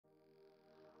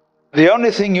The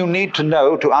only thing you need to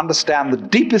know to understand the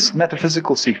deepest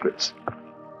metaphysical secrets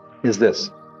is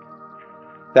this: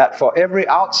 that for every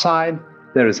outside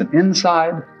there is an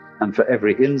inside, and for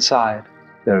every inside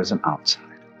there is an outside.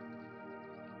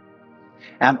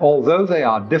 And although they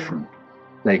are different,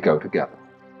 they go together.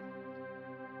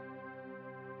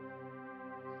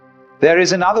 There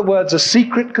is, in other words, a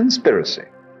secret conspiracy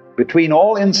between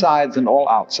all insides and all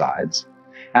outsides,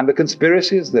 and the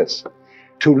conspiracy is this: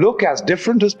 to look as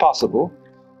different as possible,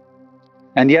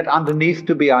 and yet underneath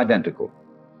to be identical.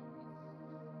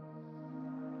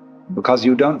 Because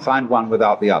you don't find one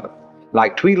without the other.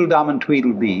 Like Tweedledum and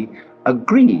Tweedledee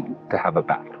agreed to have a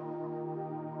battle.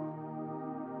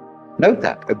 Note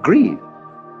that, agreed.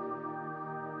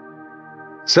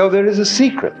 So there is a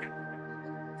secret.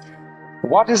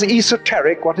 What is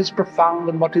esoteric, what is profound,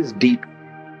 and what is deep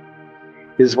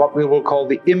is what we will call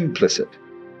the implicit.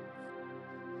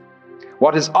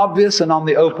 What is obvious and on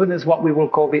the open is what we will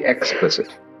call the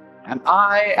explicit. And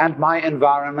I and my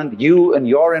environment, you and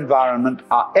your environment,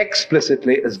 are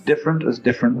explicitly as different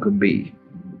could be.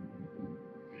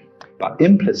 But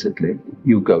implicitly,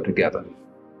 you go together.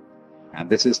 And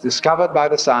this is discovered by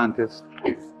the scientist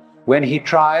when he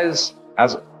tries,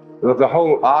 as the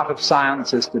whole art of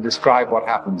science is to describe what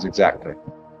happens exactly.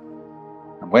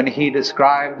 And when he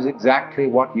describes exactly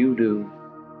what you do,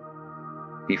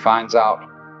 he finds out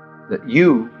that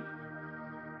your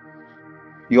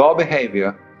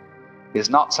behavior is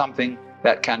not something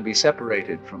that can be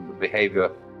separated from the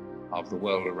behavior of the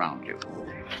world around you.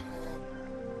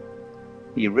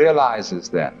 He realizes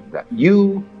then that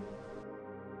you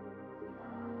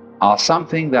are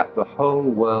something that the whole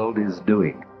world is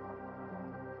doing.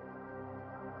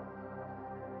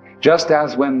 Just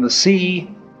as when the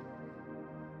sea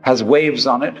has waves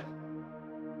on it,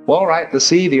 all right, the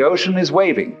sea, the ocean is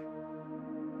waving.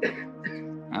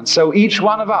 And so each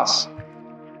one of us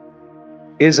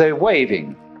is a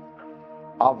waving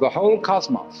of the whole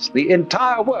cosmos, the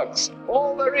entire works,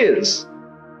 all there is.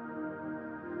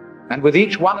 And with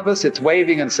each one of us, it's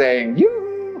waving and saying,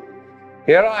 "You,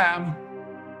 here I am."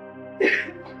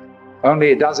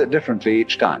 Only it does it differently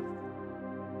each time.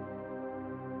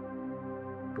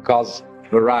 Because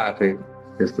variety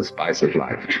is the spice of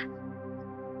life.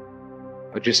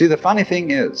 But you see, the funny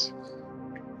thing is,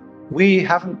 we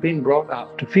haven't been brought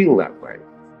up to feel that way.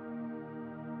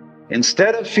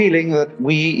 Instead of feeling that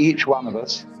we, each one of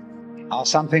us, are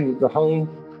something that the whole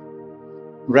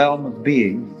realm of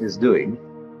being is doing,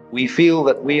 we feel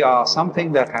that we are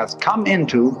something that has come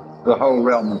into the whole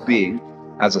realm of being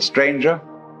as a stranger.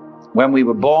 When we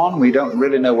were born, we don't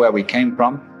really know where we came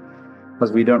from,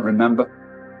 because we don't remember.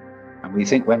 And we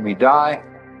think when we die,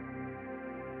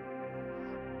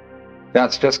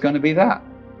 that's just going to be that.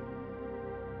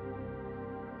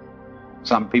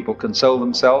 Some people console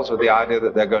themselves with the idea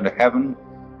that they're going to heaven,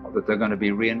 or that they're going to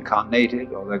be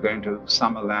reincarnated, or they're going to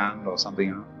Summerland or something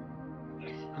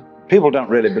else. People don't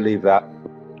really believe that.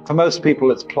 For most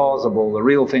people, it's plausible. The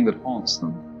real thing that haunts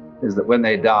them is that when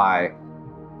they die,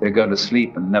 they're going to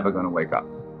sleep and never going to wake up.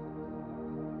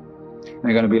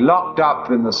 They're going to be locked up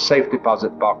in the safe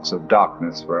deposit box of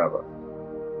darkness forever.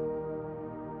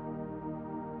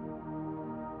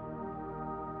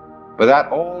 But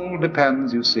that all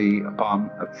depends, you see,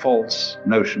 upon a false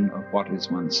notion of what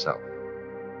is oneself.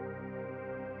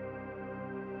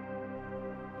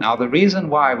 Now, the reason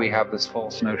why we have this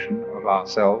false notion of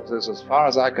ourselves is, as far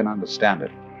as I can understand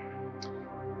it,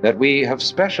 that we have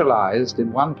specialized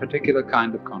in one particular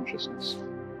kind of consciousness.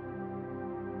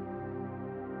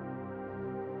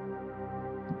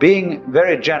 Being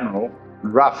very general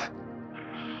and rough,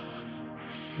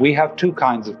 we have two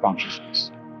kinds of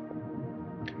consciousness.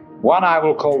 One I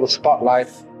will call the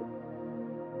spotlight,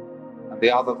 and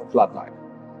the other the floodlight.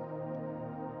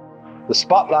 The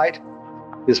spotlight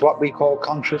is what we call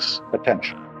conscious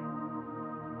attention,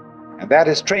 and that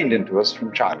is trained into us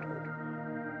from childhood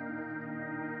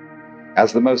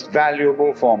as the most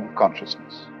valuable form of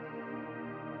consciousness.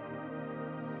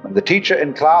 When the teacher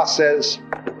in class says,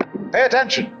 "Pay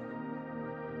attention,"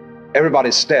 everybody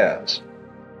stares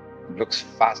and looks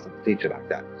fast at the teacher like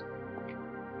that.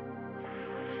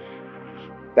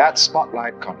 That's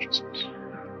spotlight consciousness.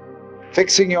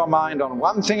 Fixing your mind on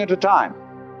one thing at a time.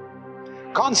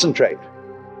 Concentrate.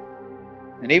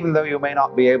 And even though you may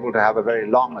not be able to have a very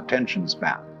long attention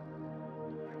span,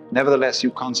 nevertheless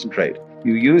you concentrate.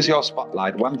 You use your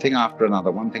spotlight, one thing after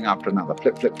another,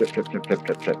 flip, flip, flip, flip, flip, flip,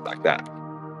 flip, flip, like that.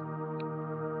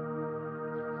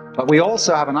 But we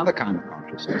also have another kind of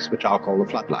consciousness, which I'll call the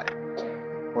floodlight.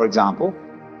 For example,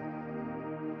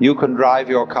 you can drive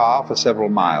your car for several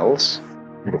miles,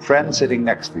 with a friend sitting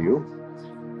next to you,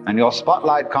 And your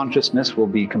spotlight consciousness will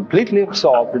be completely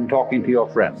absorbed in talking to your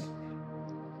friend.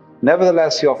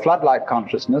 Nevertheless, your floodlight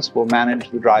consciousness will manage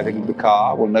the driving of the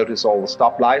car, will notice all the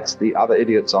stoplights, the other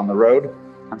idiots on the road,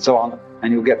 and so on,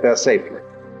 and you'll get there safely,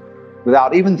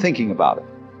 without even thinking about it.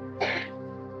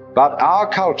 But our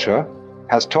culture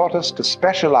has taught us to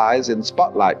specialize in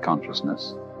spotlight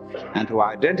consciousness and to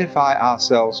identify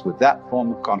ourselves with that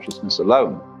form of consciousness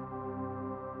alone.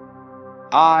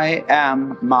 I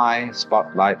am my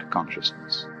spotlight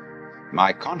consciousness.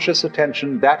 My conscious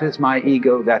attention, that is my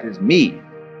ego, that is me.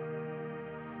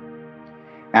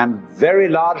 And very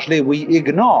largely we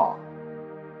ignore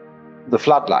the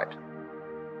floodlight.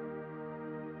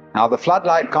 Now, the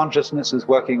floodlight consciousness is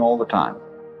working all the time.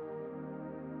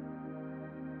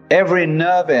 Every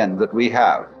nerve end that we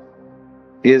have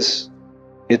is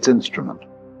its instrument.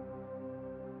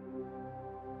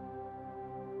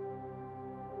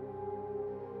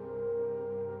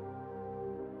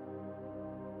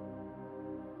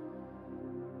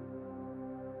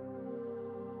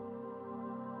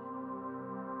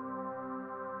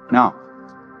 Now,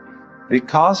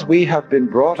 because we have been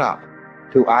brought up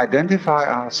to identify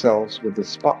ourselves with the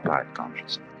spotlight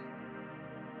consciousness,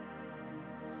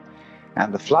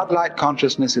 and the floodlight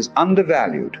consciousness is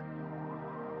undervalued,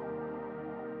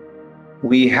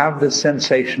 we have the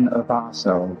sensation of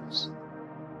ourselves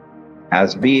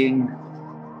as being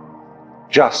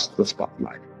just the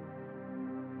spotlight.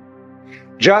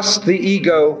 Just the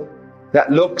ego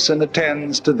that looks and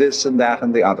attends to this and that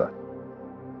and the other.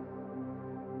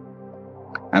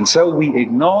 And so we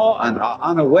ignore and are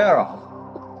unaware of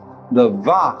the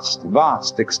vast,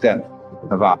 vast extent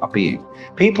of our being.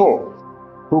 People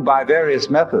who by various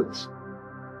methods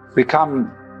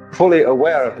become fully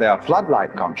aware of their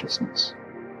floodlight consciousness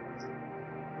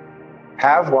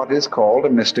have what is called a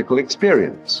mystical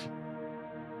experience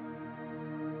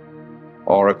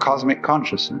or a cosmic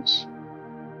consciousness,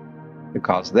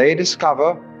 because they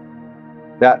discover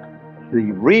that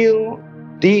the real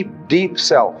deep, deep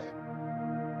self,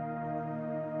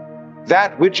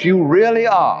 that which you really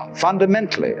are,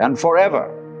 fundamentally and forever,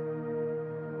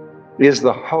 is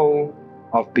the whole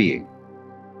of being.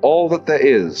 All that there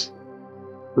is,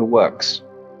 the works,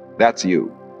 that's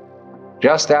you.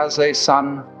 Just as a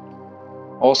sun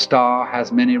or star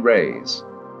has many rays,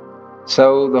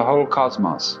 so the whole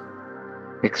cosmos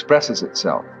expresses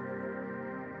itself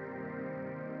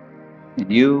in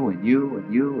you, and you,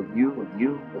 and you, and you, and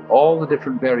you, with all the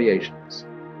different variations.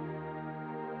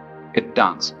 It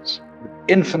dances with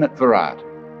infinite variety.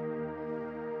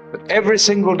 But every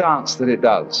single dance that it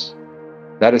does,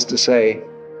 that is to say,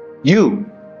 you,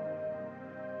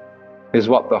 is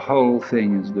what the whole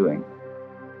thing is doing.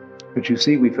 But you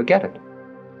see, we forget it.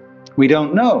 We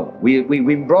don't know. We've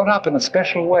been brought up in a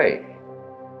special way,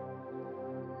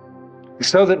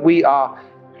 so that we are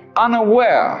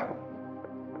unaware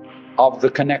of the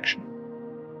connection.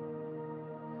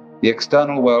 The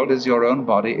external world is your own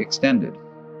body extended.